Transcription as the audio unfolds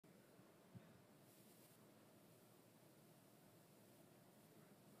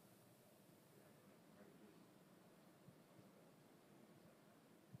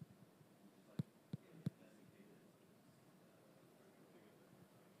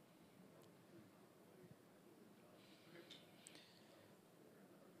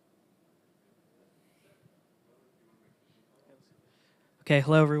Okay,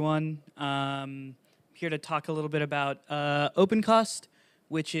 hello everyone. I'm here to talk a little bit about OpenCost,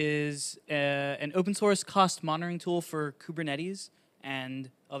 which is an open source cost monitoring tool for Kubernetes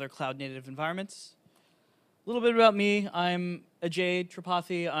and other cloud native environments. A little bit about me. I'm Ajay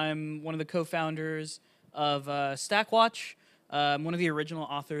Tripathy. I'm one of the co-founders of Stackwatch. I'm one of the original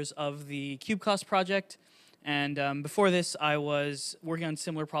authors of the KubeCost project. And before this, I was working on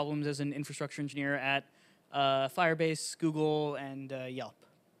similar problems as an infrastructure engineer at Firebase, Google, and Yelp.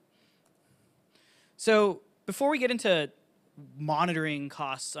 So before we get into monitoring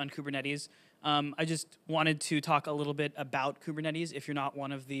costs on Kubernetes, I just wanted to talk a little bit about Kubernetes if you're not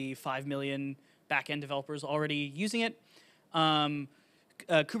one of the 5 million backend developers already using it.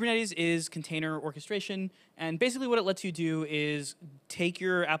 Kubernetes is container orchestration, and basically what it lets you do is take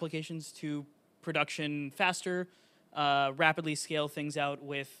your applications to production faster, rapidly scale things out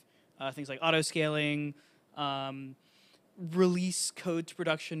with things like auto-scaling, release code to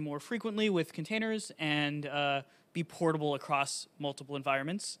production more frequently with containers, and be portable across multiple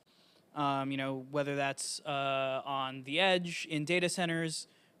environments. Whether that's on the edge, in data centers,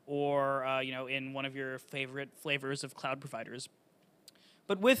 or in one of your favorite flavors of cloud providers.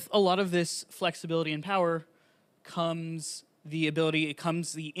 But with a lot of this flexibility and power comes the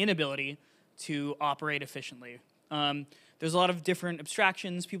inability to operate efficiently. There's a lot of different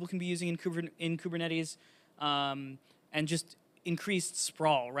abstractions people can be using in Kubernetes, and just increased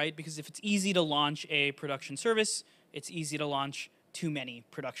sprawl, right? Because if it's easy to launch a production service, it's easy to launch too many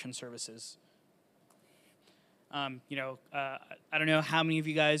production services. I don't know how many of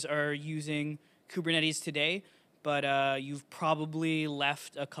you guys are using Kubernetes today, but you've probably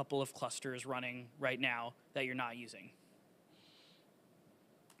left a couple of clusters running right now that you're not using.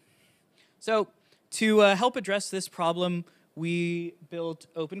 So to help address this problem, we built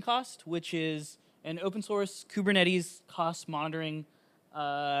OpenCost, which is an open source Kubernetes cost monitoring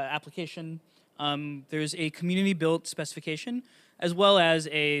application. There's a community built specification as well as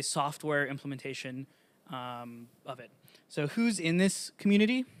a software implementation of it. So who's in this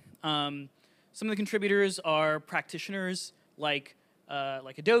community? Some of the contributors are practitioners like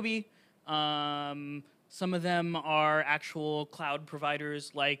Adobe. Some of them are actual cloud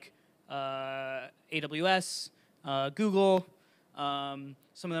providers like AWS, Google.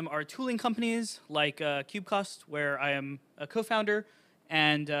 Some of them are tooling companies like KubeCost, where I am a co-founder,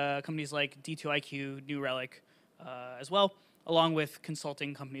 and companies like D2IQ, New Relic as well, along with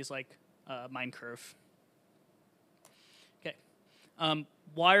consulting companies like Mindcurve. Okay,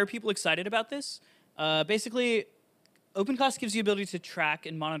 why are people excited about this? Basically, OpenCost gives you the ability to track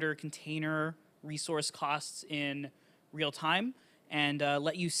and monitor container resource costs in real time and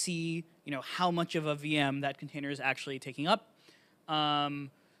let you see how much of a VM that container is actually taking up.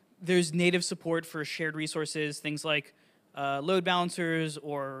 There's native support for shared resources, things like load balancers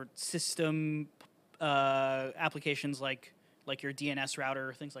or system applications like your DNS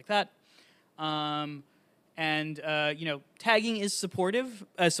router, things like that. Tagging is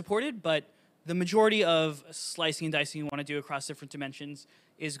supported, but the majority of slicing and dicing you want to do across different dimensions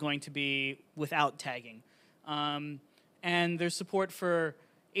is going to be without tagging. And there's support for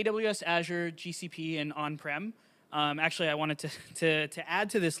AWS, Azure, GCP, and on-prem. Actually, I wanted to add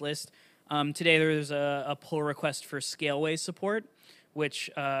to this list. Today there was a pull request for Scaleway support, which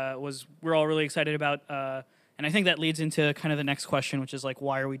we're all really excited about. And I think that leads into kind of the next question, which is like,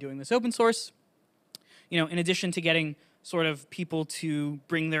 why are we doing this open source? In addition to getting sort of people to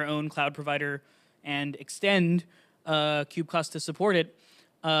bring their own cloud provider and extend KubeCost to support it,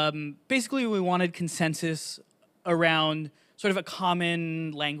 basically we wanted consensus around sort of a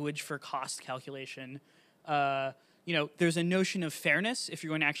common language for cost calculation. There's a notion of fairness if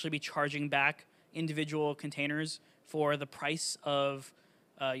you're going to actually be charging back individual containers for the price of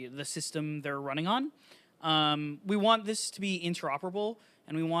the system they're running on. We want this to be interoperable,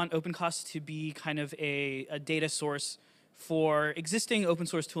 and we want OpenCost to be kind of a data source for existing open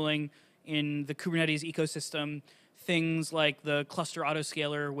source tooling in the Kubernetes ecosystem, things like the cluster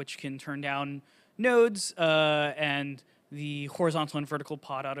autoscaler, which can turn down nodes, and the horizontal and vertical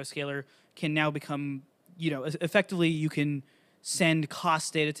pod autoscaler can now become, effectively you can send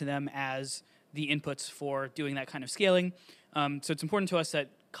cost data to them as the inputs for doing that kind of scaling. So it's important to us that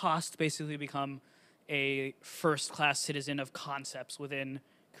cost basically become a first-class citizen of concepts within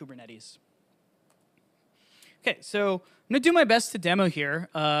Kubernetes. Okay, so I'm gonna do my best to demo here.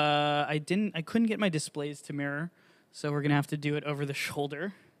 I couldn't get my displays to mirror, so we're gonna have to do it over the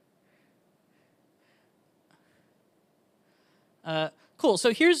shoulder. Cool,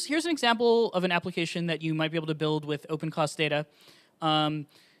 so here's an example of an application that you might be able to build with OpenCost data.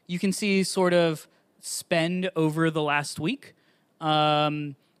 You can see sort of spend over the last week.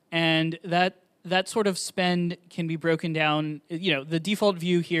 And that sort of spend can be broken down. The default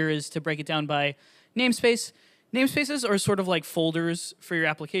view here is to break it down by namespace. Namespaces are sort of like folders for your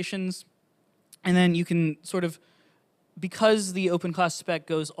applications. And then you can sort of, because the OpenCost spec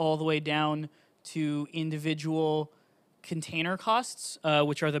goes all the way down to individual container costs,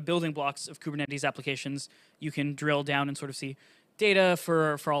 which are the building blocks of Kubernetes applications, you can drill down and sort of see data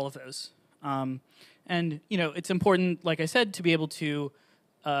for all of those. And it's important, like I said, to be able to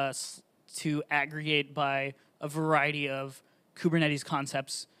aggregate by a variety of Kubernetes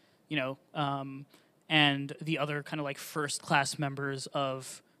concepts, and the other kind of like first-class members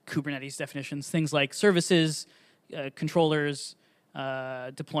of Kubernetes definitions, things like services, controllers,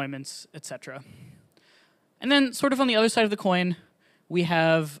 deployments, etc. And then sort of on the other side of the coin, we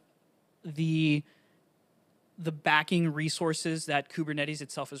have the backing resources that Kubernetes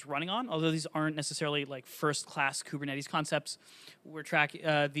itself is running on. Although these aren't necessarily like first-class Kubernetes concepts,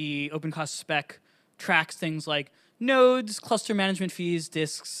 the OpenCost spec tracks things like nodes, cluster management fees,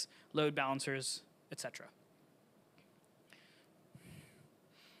 disks, load balancers, etc.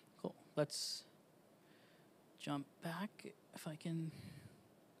 Cool. Let's jump back if I can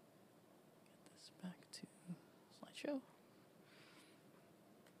get this back to slideshow.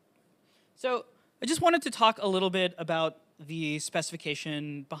 So I just wanted to talk a little bit about the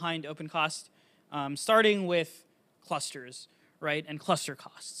specification behind OpenCost, starting with clusters, right, and cluster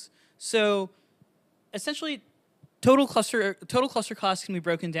costs. So essentially, total cluster costs can be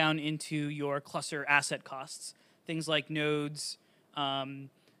broken down into your cluster asset costs, things like nodes,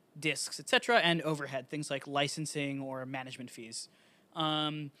 disks, etc., and overhead, things like licensing or management fees.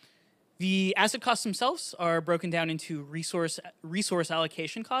 The asset costs themselves are broken down into resource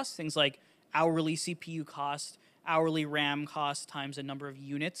allocation costs, things like hourly CPU cost, hourly RAM cost times a number of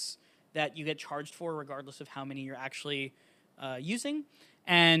units that you get charged for regardless of how many you're actually using,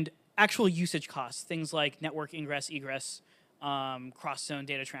 and actual usage costs, things like network ingress, egress, cross-zone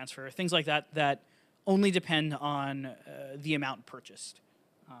data transfer, things like that that only depend on the amount purchased.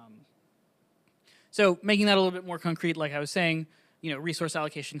 So making that a little bit more concrete, like I was saying, resource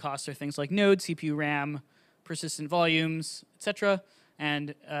allocation costs are things like node, CPU, RAM, persistent volumes, etc.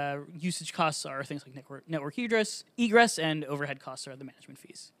 And usage costs are things like network egress, and overhead costs are the management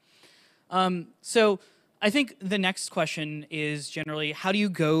fees. So I think the next question is generally, how do you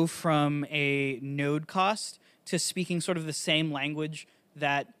go from a node cost to speaking sort of the same language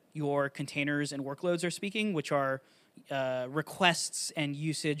that your containers and workloads are speaking, which are requests and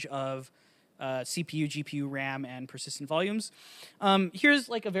usage of CPU, GPU, RAM, and persistent volumes. Here's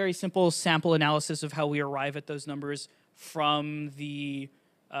like a very simple sample analysis of how we arrive at those numbers from the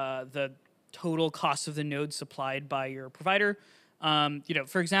total cost of the node supplied by your provider.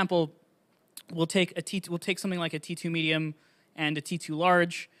 For example, we'll take something like a T2 medium and a T2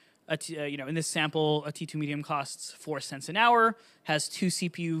 large. In this sample, a T2 medium costs 4 cents an hour, has 2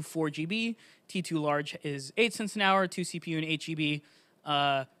 CPU, 4 GB. T2 large is 8 cents an hour, 2 CPU and 8 GB.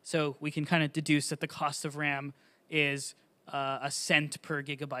 So we can kind of deduce that the cost of RAM is a cent per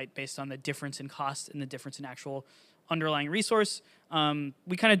gigabyte based on the difference in cost and the difference in actual underlying resource.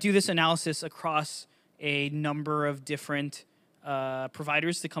 We kind of do this analysis across a number of different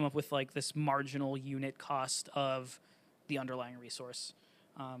providers to come up with like this marginal unit cost of the underlying resource.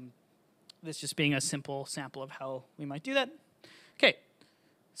 This just being a simple sample of how we might do that. Okay,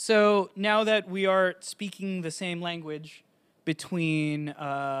 so now that we are speaking the same language between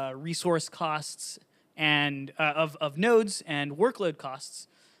resource costs and of nodes and workload costs,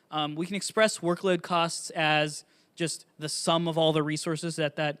 we can express workload costs as just the sum of all the resources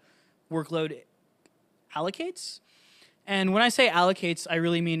that workload allocates. And when I say allocates, I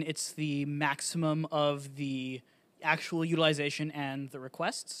really mean it's the maximum of the actual utilization and the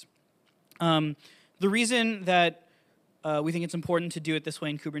requests. The reason that we think it's important to do it this way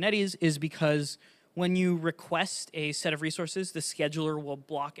in Kubernetes is because when you request a set of resources, the scheduler will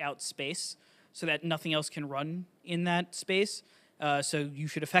block out space so that nothing else can run in that space. So you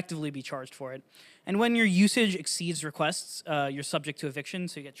should effectively be charged for it. And when your usage exceeds requests, you're subject to eviction,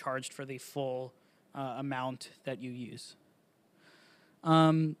 so you get charged for the full amount that you use.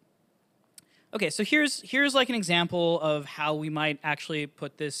 Okay, so here's like an example of how we might actually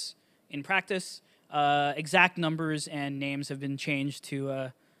put this in practice. Exact numbers and names have been changed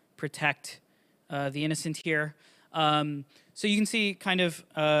to protect the innocent here. So you can see kind of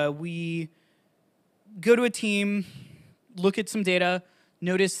we go to a team, look at some data,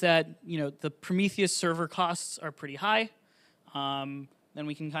 notice that the Prometheus server costs are pretty high. Then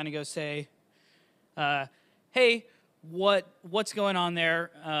we can kind of go say, hey, what's going on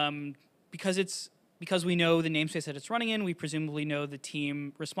there? Because it's because we know the namespace that it's running in, we presumably know the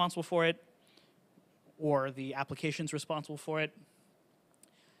team responsible for it or the applications responsible for it.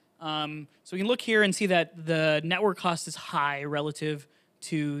 So we can look here and see that the network cost is high relative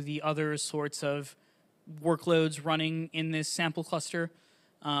to the other sorts of workloads running in this sample cluster.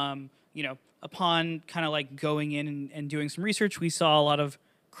 Upon kind of like going in and doing some research, we saw a lot of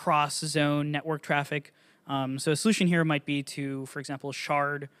cross-zone network traffic. So a solution here might be to, for example,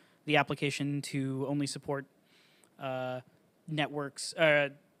 shard the application to only support networks,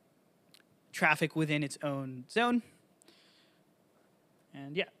 traffic within its own zone.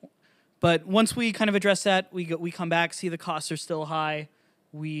 And yeah, but once we kind of address that, we come back, see the costs are still high.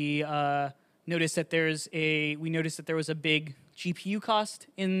 We notice that there was a big GPU cost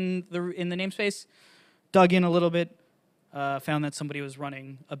in the namespace. Dug in a little bit, found that somebody was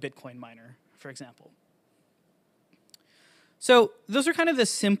running a Bitcoin miner, for example. So those are kind of the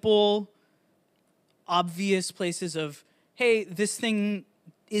simple, obvious places of, hey, this thing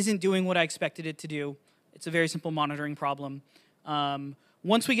isn't doing what I expected it to do. It's a very simple monitoring problem.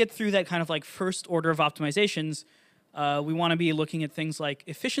 Once we get through that kind of like first order of optimizations, we want to be looking at things like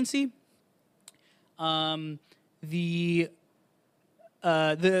efficiency. The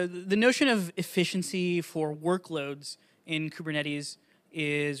notion of efficiency for workloads in Kubernetes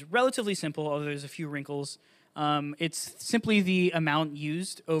is relatively simple, although there's a few wrinkles. It's simply the amount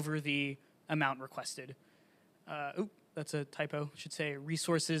used over the amount requested. That's a typo. I should say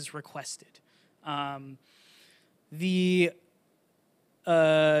resources requested. There's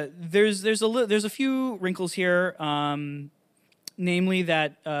a few wrinkles here. Namely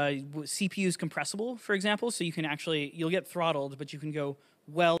that CPU is compressible, for example, so you'll get throttled, but you can go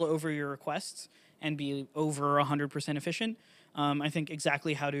well over your requests and be over 100% efficient. I think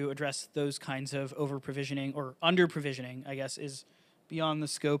exactly how to address those kinds of over-provisioning or under-provisioning, I guess, is beyond the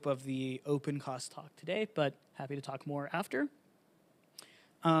scope of the OpenCost talk today, but happy to talk more after.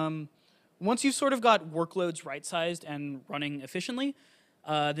 Once you've sort of got workloads right-sized and running efficiently,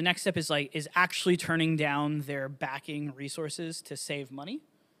 the next step is actually turning down their backing resources to save money.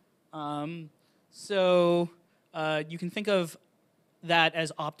 So you can think of that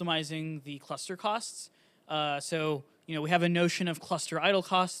as optimizing the cluster costs. We have a notion of cluster idle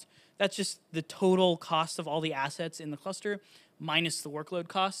cost. That's just the total cost of all the assets in the cluster minus the workload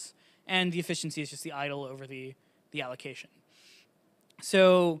costs, and the efficiency is just the idle over the allocation.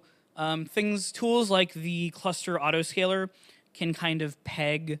 So tools like the cluster autoscaler can kind of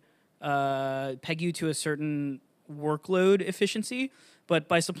peg you to a certain workload efficiency, but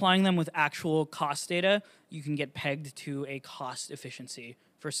by supplying them with actual cost data, you can get pegged to a cost efficiency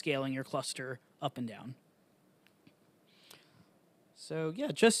for scaling your cluster up and down. So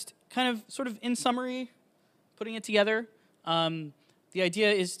yeah, just kind of sort of in summary, putting it together, the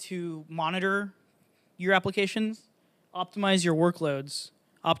idea is to monitor your applications, optimize your workloads,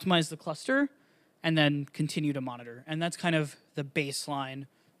 optimize the cluster, and then continue to monitor. And that's kind of the baseline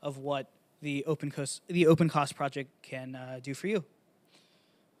of what the OpenCost project can do for you.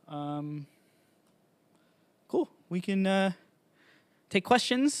 Cool. We can take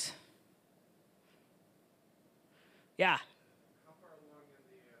questions. Yeah. How far along in the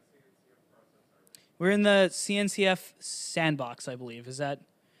CNCF process are we? We're in the CNCF sandbox, I believe. Is that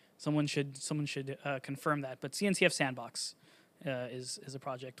someone should confirm that? But CNCF sandbox is a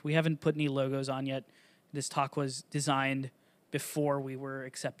project. We haven't put any logos on yet. This talk was designed before we were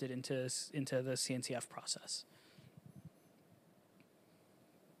accepted into the CNCF process.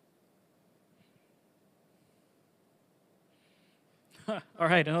 All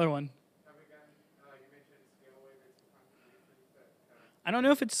right, another one. Have we gotten, you mentioned Scaleway, there's some contributions that I don't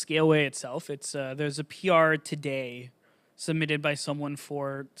know if it's Scaleway itself. It's there's a PR today submitted by someone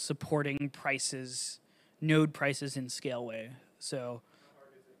for supporting prices, node prices in Scaleway. So how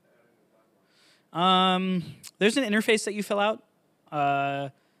hard is it to add in the platform? there's an interface that you fill out.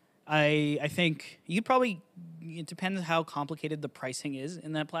 I think you could probably, it depends how complicated the pricing is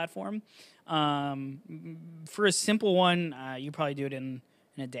in that platform. For a simple one, you probably do it in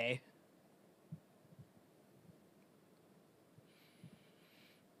a day.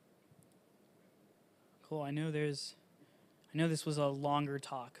 Cool. I know this was a longer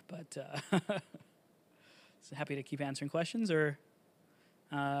talk, but so happy to keep answering questions, or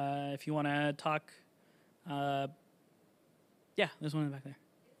if you want to talk, yeah, there's one in the back there.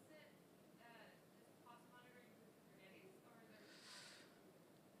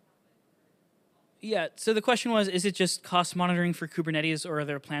 Yeah, so the question was, is it just cost monitoring for Kubernetes, or are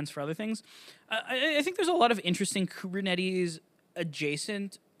there plans for other things? I think there's a lot of interesting Kubernetes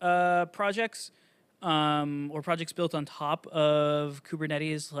adjacent projects, or projects built on top of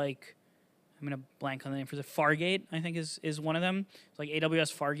Kubernetes, like I'm gonna blank on the name for the Fargate. I think is one of them. It's like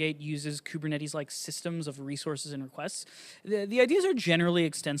AWS Fargate uses Kubernetes like systems of resources and requests. The ideas are generally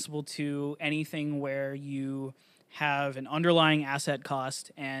extensible to anything where you have an underlying asset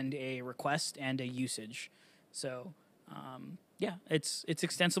cost and a request and a usage. So yeah, it's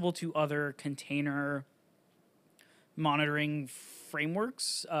extensible to other container monitoring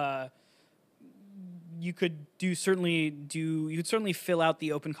frameworks. You could certainly fill out the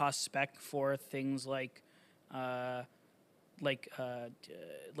OpenCost spec for things like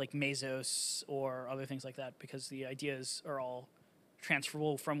Mesos or other things like that, because the ideas are all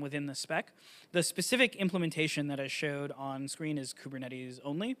transferable from within the spec. The specific implementation that I showed on screen is Kubernetes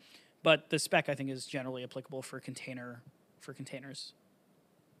only, but the spec I think is generally applicable for containers.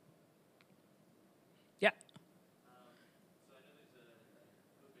 Yeah. So I know there's a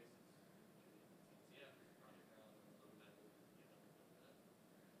code base that's TCF, there's a project now on a little bit with GitHub.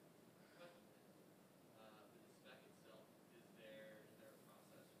 Question is, with the spec itself, is there a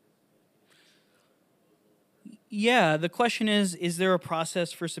process for proposal? Yeah, the question is there a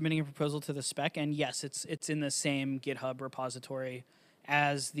process for submitting a proposal to the spec? And yes, it's in the same GitHub repository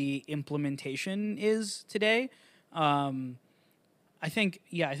as the implementation is today. I think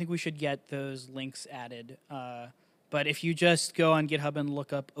we should get those links added. But if you just go on GitHub and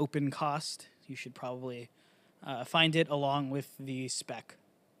look up OpenCost, you should probably find it along with the spec.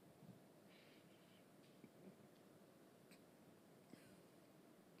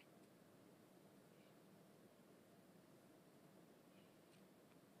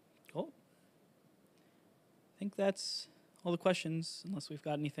 Cool. I think that's all the questions, unless we've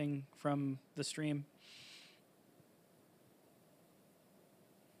got anything from the stream.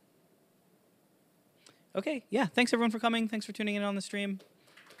 Okay, yeah, thanks everyone for coming. Thanks for tuning in on the stream.